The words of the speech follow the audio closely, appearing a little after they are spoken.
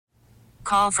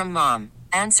Call from mom.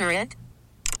 Answer it.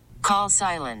 Call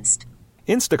silenced.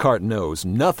 Instacart knows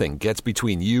nothing gets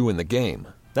between you and the game.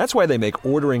 That's why they make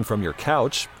ordering from your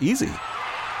couch easy.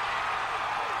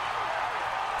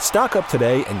 Stock up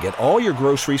today and get all your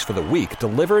groceries for the week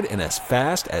delivered in as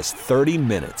fast as 30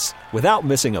 minutes without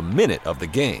missing a minute of the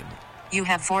game. You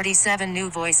have 47 new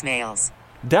voicemails.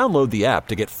 Download the app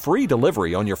to get free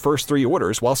delivery on your first 3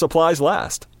 orders while supplies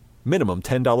last. Minimum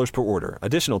 $10 per order.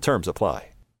 Additional terms apply.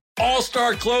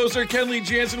 All-star closer Kenley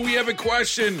Jansen, we have a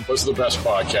question. What's the best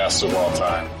podcast of all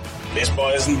time? Baseball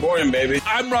isn't boring, baby.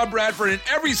 I'm Rob Bradford, and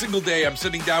every single day I'm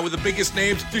sitting down with the biggest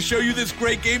names to show you this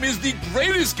great game is the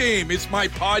greatest game. It's my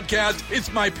podcast.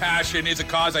 It's my passion. It's a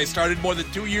cause I started more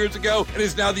than 2 years ago and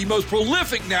is now the most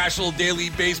prolific national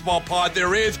daily baseball pod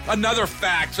there is. Another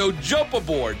fact, so jump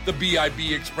aboard the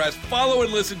BIB Express. Follow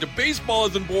and listen to Baseball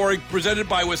Isn't Boring, presented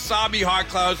by Wasabi Hot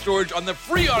Cloud Storage on the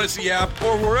free Odyssey app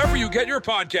or wherever you get your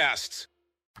podcasts.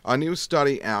 A new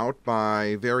study out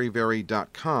by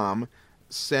veryvery.com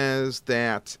says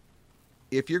that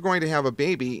if you're going to have a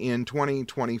baby in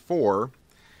 2024,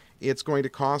 it's going to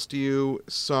cost you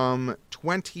some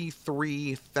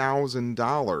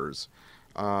 $23,000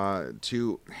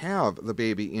 to have the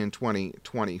baby in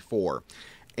 2024.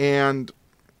 And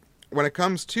when it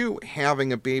comes to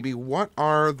having a baby, what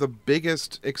are the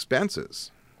biggest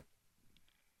expenses?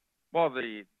 Well,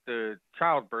 the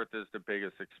childbirth is the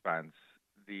biggest expense.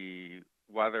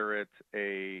 Whether it's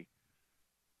a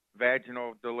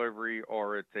vaginal delivery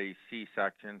or it's a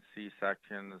C-section.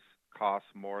 C-sections cost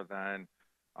more than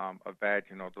a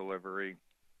vaginal delivery.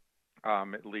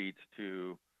 It leads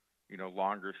to,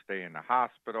 longer stay in the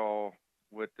hospital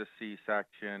with the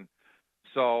C-section.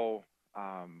 So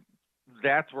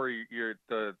that's where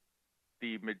the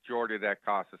majority of that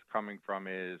cost is coming from,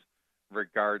 is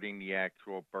regarding the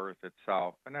actual birth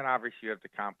itself. And then obviously you have the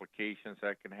complications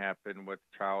that can happen with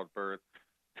childbirth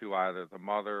to either the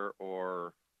mother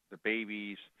or the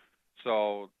babies.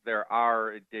 So there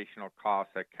are additional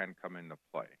costs that can come into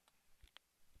play.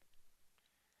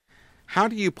 How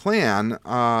do you plan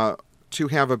to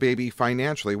have a baby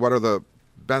financially? What are the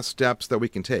best steps that we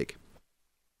can take?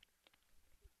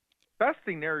 Best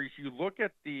thing there is you look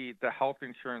at the health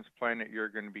insurance plan that you're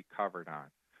going to be covered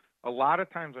on. A lot of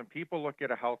times when people look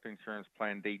at a health insurance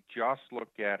plan, they just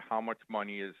look at how much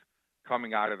money is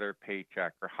coming out of their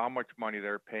paycheck or how much money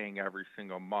they're paying every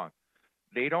single month.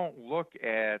 They don't look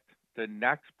at the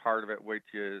next part of it,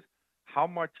 which is how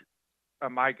much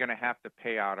am I going to have to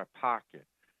pay out of pocket?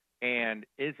 And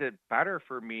is it better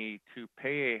for me to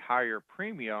pay a higher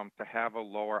premium to have a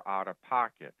lower out of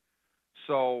pocket?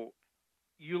 So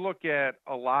you look at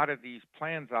a lot of these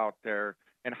plans out there,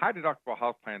 and high deductible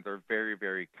health plans are very,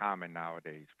 very common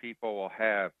nowadays. People will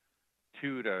have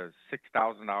 $2,000 to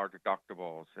 $6,000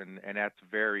 deductibles, and that's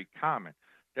very common.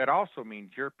 That also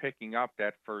means you're picking up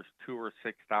that first $2,000 or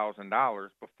 $6,000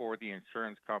 before the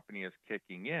insurance company is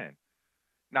kicking in.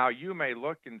 Now you may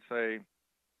look and say,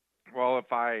 well,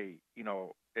 if I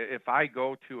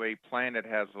go to a plan that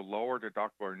has a lower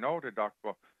deductible or no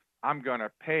deductible, I'm going to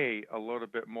pay a little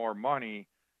bit more money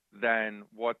than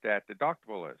what that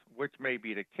deductible is, which may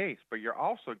be the case, but you're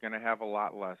also going to have a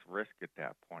lot less risk at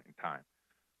that point in time.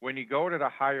 When you go to the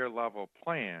higher level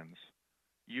plans,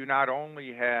 you not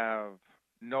only have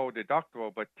no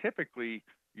deductible, but typically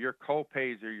your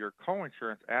co-pays or your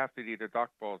co-insurance after the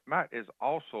deductible is met is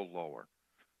also lower.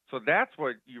 So that's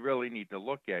what you really need to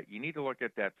look at. You need to look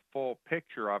at that full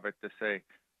picture of it to say,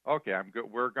 okay, I'm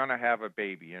good. We're going to have a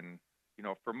baby. And,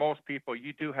 for most people,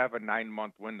 you do have a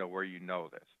 9-month window where you know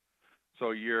this. So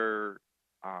you're,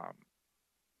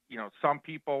 some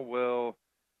people will,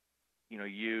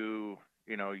 you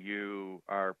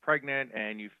are pregnant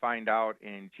and you find out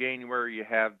in January you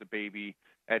have the baby.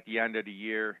 At the end of the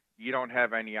year, you don't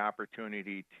have any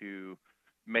opportunity to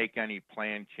make any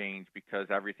plan change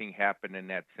because everything happened in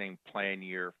that same plan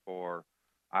year for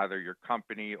either your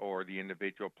company or the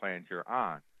individual plans you're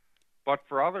on. But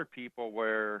for other people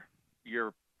where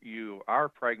you are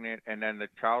pregnant and then the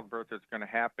childbirth is going to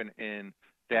happen in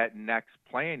that next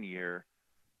plan year,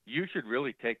 you should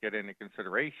really take it into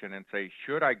consideration and say,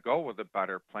 should I go with a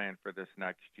better plan for this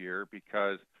next year?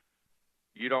 Because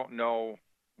you don't know,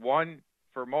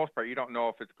 for most part, you don't know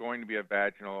if it's going to be a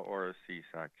vaginal or a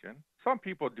C-section. Some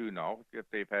people do know. If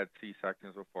they've had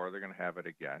C-sections before, they're going to have it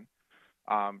again.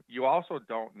 You also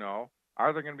don't know,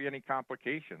 are there going to be any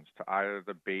complications to either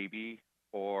the baby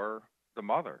or the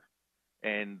mother?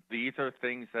 And these are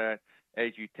things that,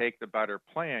 as you take the better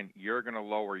plan, you're going to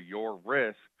lower your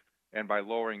risk. And by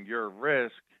lowering your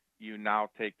risk, you now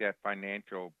take that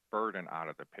financial burden out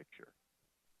of the picture.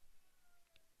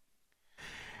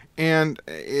 And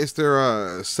is there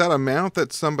a set amount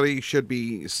that somebody should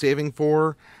be saving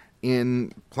for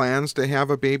in plans to have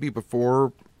a baby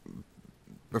before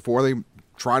they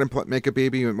try to make a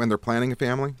baby when they're planning a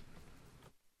family?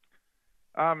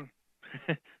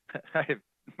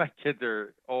 My kids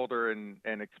are older and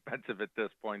expensive at this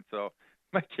point, so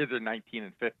my kids are 19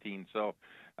 and 15, so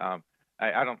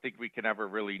I don't think we can ever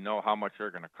really know how much they're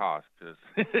going to cost, because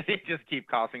they just keep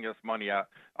costing us money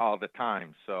all the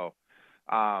time. So,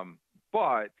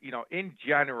 but, in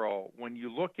general, when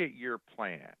you look at your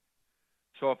plan,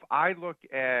 so if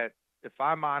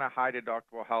I'm on a high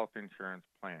deductible health insurance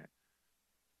plan,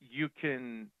 you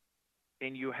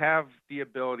have the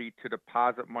ability to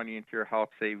deposit money into your health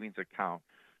savings account,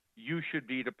 you should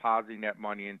be depositing that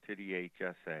money into the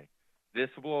HSA. This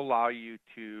will allow you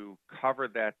to cover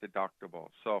that deductible.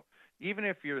 So even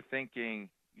if you're thinking,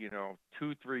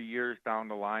 2-3 years down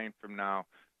the line from now,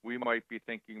 we might be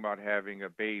thinking about having a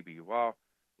baby. Well,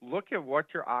 look at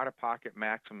what your out-of-pocket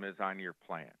maximum is on your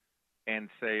plan and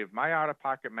say, if my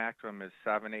out-of-pocket maximum is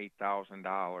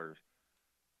 $7,000-8,000,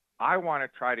 I want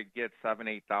to try to get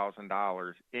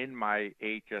 $7,000-8,000 in my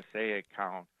HSA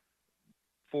account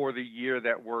for the year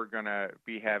that we're going to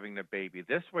be having the baby.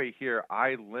 This way here,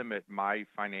 I limit my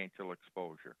financial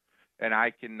exposure, and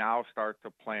I can now start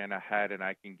to plan ahead, and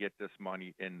I can get this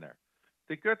money in there.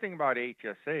 The good thing about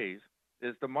HSAs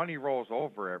is the money rolls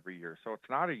over every year, so it's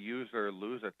not a use or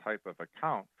lose it type of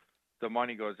account. The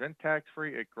money goes in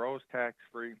tax-free, it grows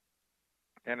tax-free,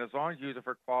 and as long as you use it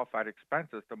for qualified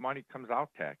expenses, the money comes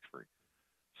out tax-free.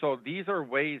 So these are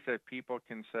ways that people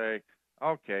can say,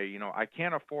 okay, I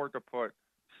can't afford to put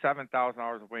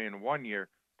 $7,000 away in 1 year,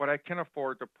 but I can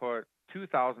afford to put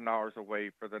 $2,000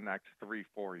 away for the next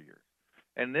 3-4 years.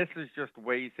 And this is just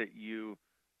ways that you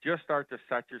just start to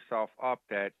set yourself up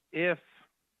that if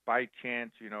by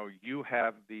chance, you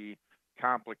have the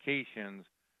complications,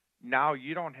 now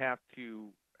you don't have to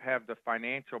have the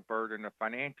financial burden, the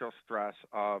financial stress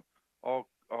of, oh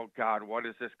God, what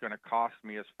is this going to cost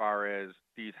me as far as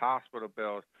these hospital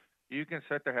bills? You can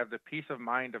sit there, have the peace of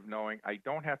mind of knowing I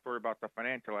don't have to worry about the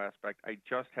financial aspect. I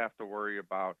just have to worry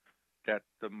about that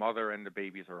the mother and the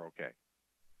babies are okay.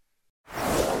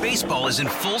 Baseball is in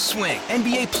full swing.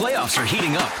 NBA playoffs are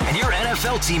heating up, and your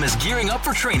NFL team is gearing up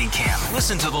for training camp.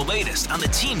 Listen to the latest on the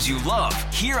teams you love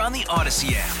here on the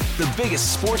Odyssey app. The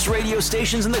biggest sports radio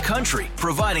stations in the country,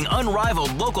 providing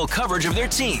unrivaled local coverage of their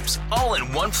teams, all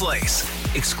in one place.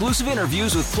 Exclusive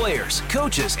interviews with players,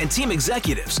 coaches, and team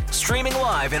executives, streaming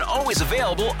live and always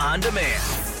available on demand.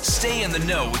 Stay in the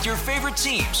know with your favorite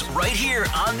teams right here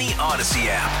on the Odyssey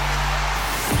app.